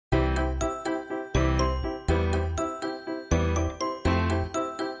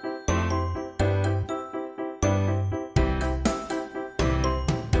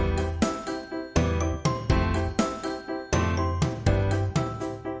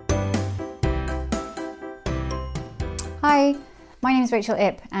Hi, my name is Rachel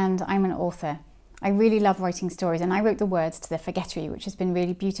Ip and I'm an author. I really love writing stories and I wrote the words to the Forgettery, which has been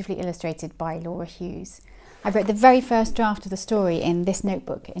really beautifully illustrated by Hughes. I wrote the very first draft of the story in this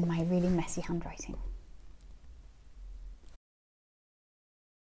notebook in my really messy handwriting.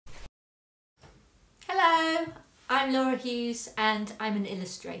 Hello, I'm Laura Hughes and I'm an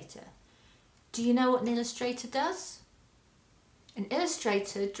illustrator. Do you know what an illustrator does? An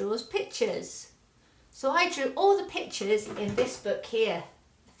illustrator draws pictures. So I drew all the pictures in this book here,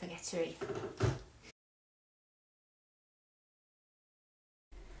 The Forgettery.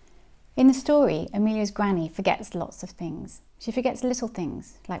 In the story, Amelia's granny forgets lots of things. She forgets little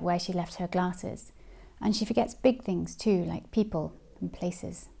things, like where she left her glasses, and she forgets big things too, like people and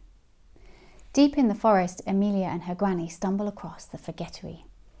places. Deep in the forest, Amelia and her granny stumble across the Forgettery.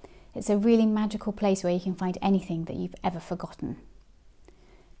 It's a really magical place where you can find anything that you've ever forgotten.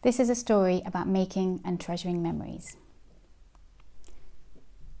 This is a story about making and treasuring memories.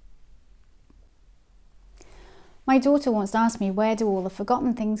 My daughter once asked me, where do all the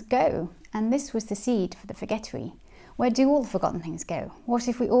forgotten things go? And this was the seed for the Forgettery. Where do all the forgotten things go? What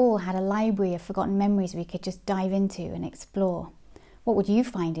if we all had a library of forgotten memories we could just dive into and explore? What would you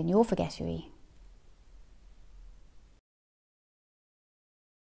find in your Forgettery?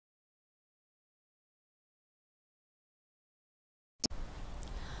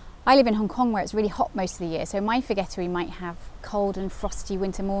 I live in Hong Kong where it's really hot most of the year, so my Forgettery might have cold and frosty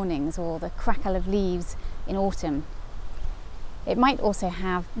winter mornings or the crackle of leaves in autumn. It might also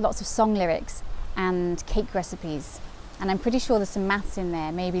have lots of song lyrics and cake recipes, and I'm pretty sure there's some maths in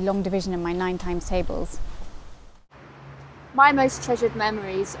there, maybe long division and my 9 times tables. My most treasured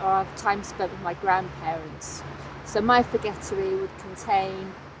memories are of time spent with my grandparents. So my Forgettery would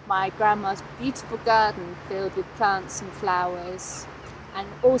contain my grandma's beautiful garden filled with plants and flowers, and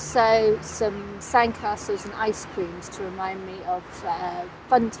also some sandcastles and ice creams to remind me of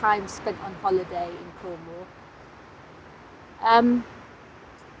fun times spent on holiday in Cornwall.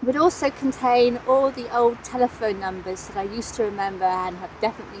 Would also contain all the old telephone numbers that I used to remember and have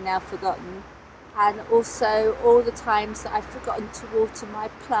definitely now forgotten, and also all the times that I've forgotten to water my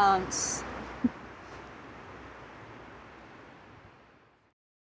plants.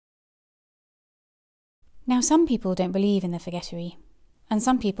 Now, some people don't believe in the Forgettery, and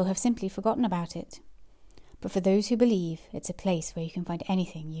some people have simply forgotten about it. But for those who believe, it's a place where you can find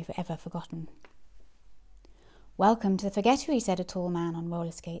anything you've ever forgotten. "Welcome to the Forgettery," said a tall man on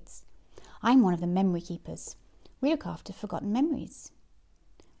roller skates. "I'm one of the memory keepers. We look after forgotten memories."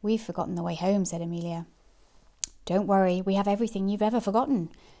 "We've forgotten the way home," said Amelia. "Don't worry, we have everything you've ever forgotten.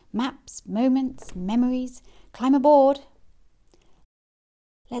 Maps, moments, memories. Climb aboard."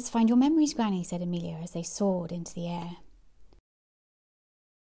 "Let's find your memories, Granny," said Amelia as they soared into the air.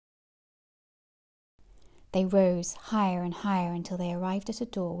 They rose higher and higher until they arrived at a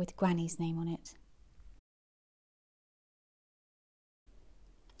door with Granny's name on it.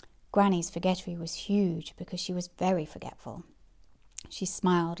 Granny's Forgettery was huge because she was very forgetful. She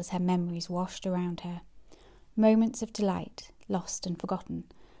smiled as her memories washed around her. Moments of delight, lost and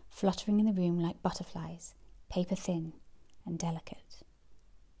forgotten, fluttering in the room like butterflies, paper thin and delicate.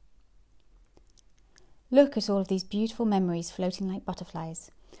 Look at all of these beautiful memories floating like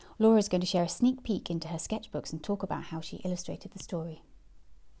butterflies. Laura's going to share a sneak peek into her sketchbooks and talk about how she illustrated the story.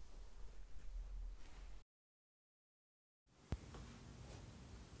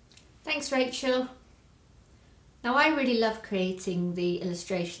 Thanks, Rachel. Now, I really love creating the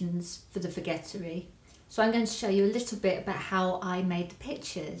illustrations for the Forgettery, so I'm going to show you a little bit about how I made the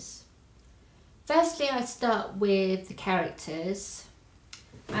pictures. Firstly, I start with the characters,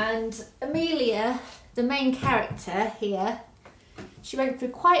 and Amelia, the main character here, she went through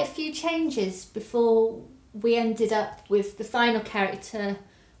quite a few changes before we ended up with the final character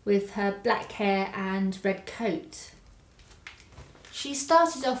with her black hair and red coat. She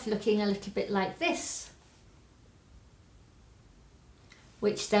started off looking a little bit like this,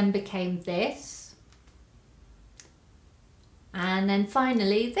 which then became this, and then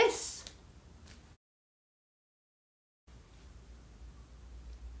finally this.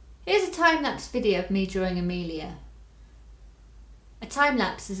 Here's a time-lapse video of me drawing Amelia. A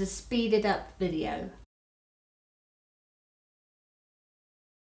time-lapse is a speeded up video.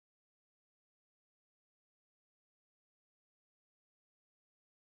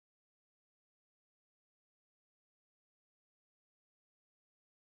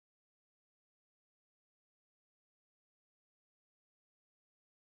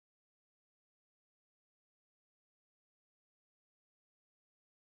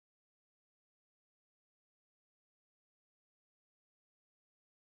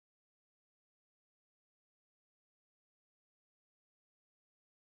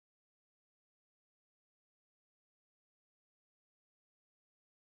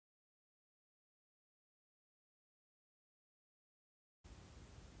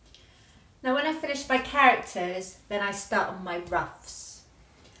 Now when I finish my characters, then I start on my roughs.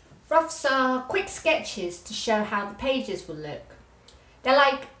 Roughs are quick sketches to show how the pages will look. They're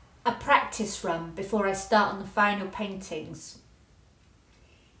like a practice run before I start on the final paintings.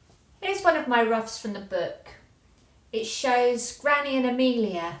 Here's one of my roughs from the book. It shows Granny and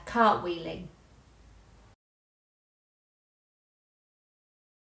Amelia cartwheeling.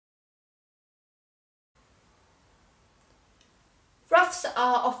 Roughs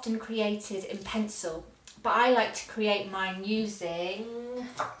are often created in pencil, but I like to create mine using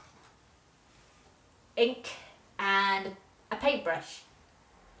ink and a paintbrush.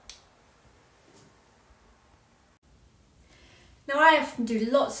 Now I often do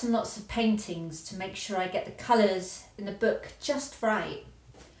lots and lots of paintings to make sure I get the colours in the book just right.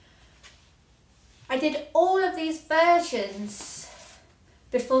 I did all of these versions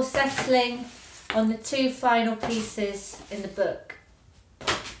before settling on the two final pieces in the book.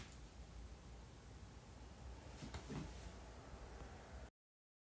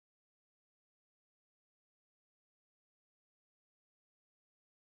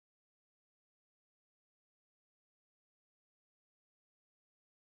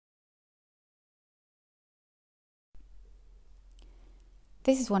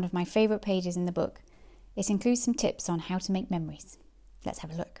 This is one of my favourite pages in the book. It includes some tips on how to make memories. Let's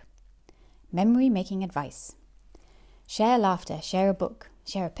have a look. Memory making advice. Share laughter, share a book,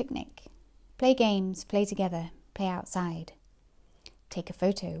 share a picnic. Play games, play together, play outside. Take a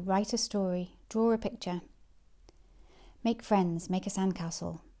photo, write a story, draw a picture. Make friends, make a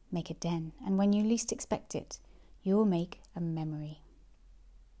sandcastle, make a den, and when you least expect it, you will make a memory.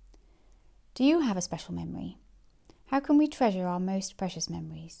 Do you have a special memory? How can we treasure our most precious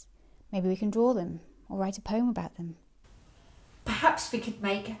memories? Maybe we can draw them or write a poem about them. Perhaps we could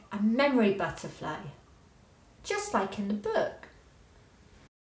make a memory butterfly, just like in the book.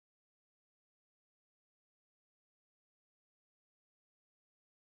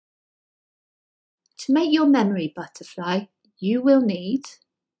 To make your memory butterfly, you will need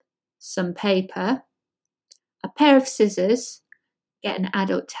some paper, a pair of scissors, get an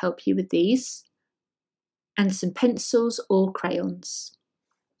adult to help you with these, and some pencils or crayons.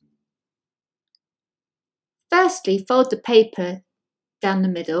 Firstly, fold the paper down the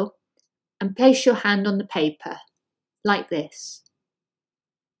middle and place your hand on the paper, like this.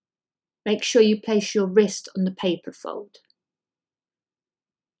 Make sure you place your wrist on the paper fold.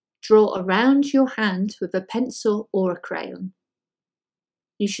 Draw around your hand with a pencil or a crayon.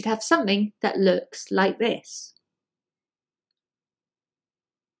 You should have something that looks like this.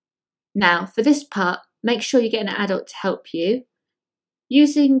 Now, for this part, make sure you get an adult to help you.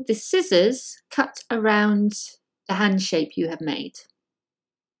 Using the scissors, cut around the hand shape you have made.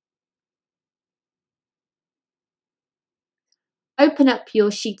 Open up your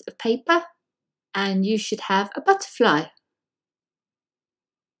sheet of paper and you should have a butterfly.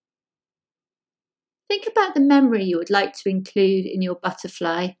 Think about the memory you would like to include in your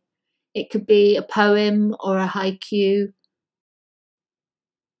butterfly. It could be a poem or a haiku,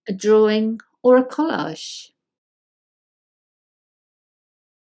 a drawing or a collage.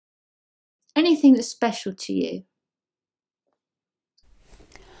 Anything that's special to you.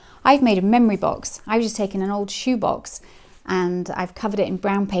 I've made a memory box. I've just taken an old shoebox and I've covered it in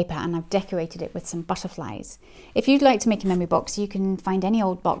brown paper and I've decorated it with some butterflies. If you'd like to make a memory box, you can find any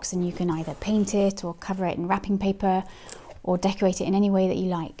old box and you can either paint it or cover it in wrapping paper or decorate it in any way that you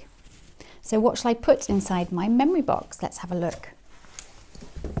like. So what shall I put inside my memory box? Let's have a look.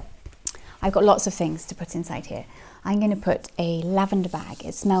 I've got lots of things to put inside here. I'm going to put a lavender bag.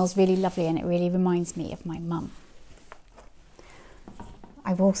 It smells really lovely and it really reminds me of my mum.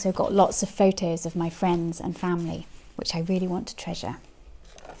 I've also got lots of photos of my friends and family, which I really want to treasure.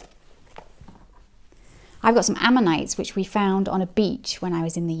 I've got some ammonites, which we found on a beach when I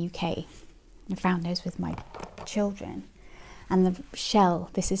was in the UK. I found those with my children. And the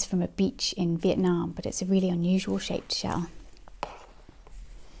shell, this is from a beach in Vietnam, but it's a really unusual shaped shell.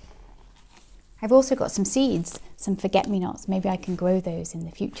 I've also got some seeds, some forget-me-nots. Maybe I can grow those in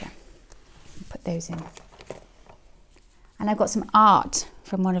the future. Put those in. And I've got some art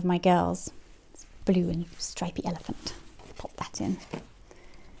from one of my girls. It's blue and stripy elephant. Pop that in.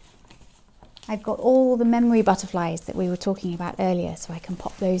 I've got all the memory butterflies that we were talking about earlier, so I can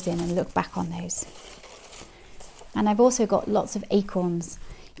pop those in and look back on those. And I've also got lots of acorns.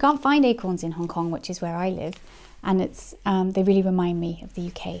 You can't find acorns in Hong Kong, which is where I live, and they really remind me of the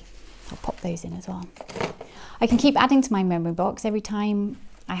UK. I'll pop those in as well. I can keep adding to my memory box every time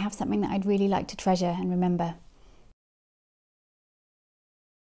I have something that I'd really like to treasure and remember.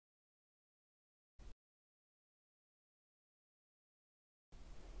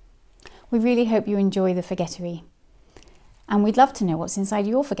 We really hope you enjoy the Forgettery. And we'd love to know what's inside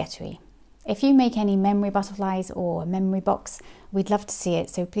your Forgettery. If you make any memory butterflies or a memory box, we'd love to see it,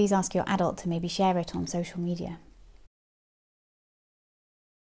 so please ask your adult to maybe share it on social media.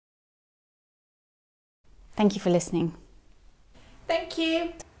 Thank you for listening. Thank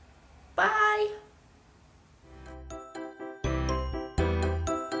you. Bye.